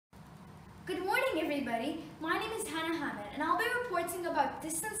Good morning, everybody. My name is Hannah Hamid, and I'll be reporting about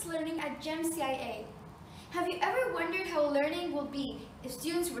distance learning at GEM-CIA. Have you ever wondered how learning will be if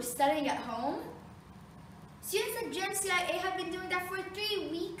students were studying at home? Students at GEM-CIA have been doing that for 3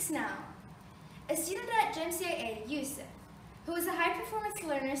 weeks now. A student at GEM-CIA, Yusuf, who is a high-performance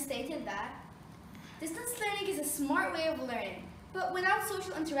learner, stated that distance learning is a smart way of learning, but without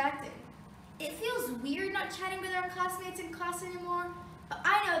social interacting. It feels weird not chatting with our classmates in class anymore, but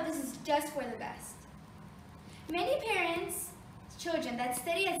I know this is just for the best. Many parents' children that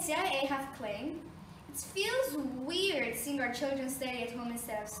study at CIA have claimed it feels weird seeing our children study at home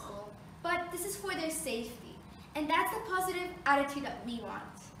instead of school, but this is for their safety, and that's the positive attitude that we want.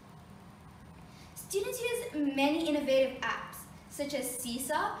 Students use many innovative apps, such as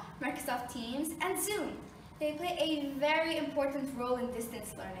Seesaw, Microsoft Teams, and Zoom. They play a very important role in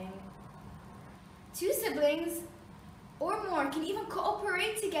distance learning. Two siblings or more can even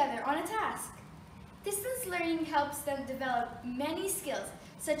cooperate together on a task. Distance learning helps them develop many skills,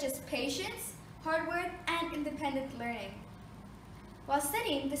 such as patience, hard work, and independent learning. While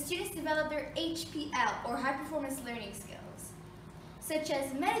studying, the students develop their HPL, or high performance learning skills, such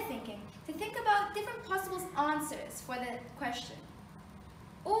as meta-thinking, to think about different possible answers for the question,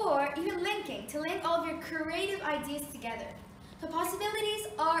 or even linking, to link all of your creative ideas together. The possibilities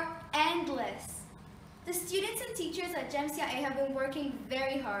are endless. The students and teachers at GEM-CIA have been working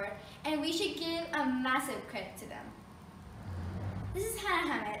very hard, and we should give a massive credit to them. This is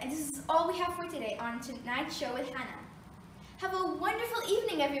Hannah Hamid, and this is all we have for today on Tonight's Show with Hannah. Have a wonderful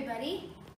evening, everybody!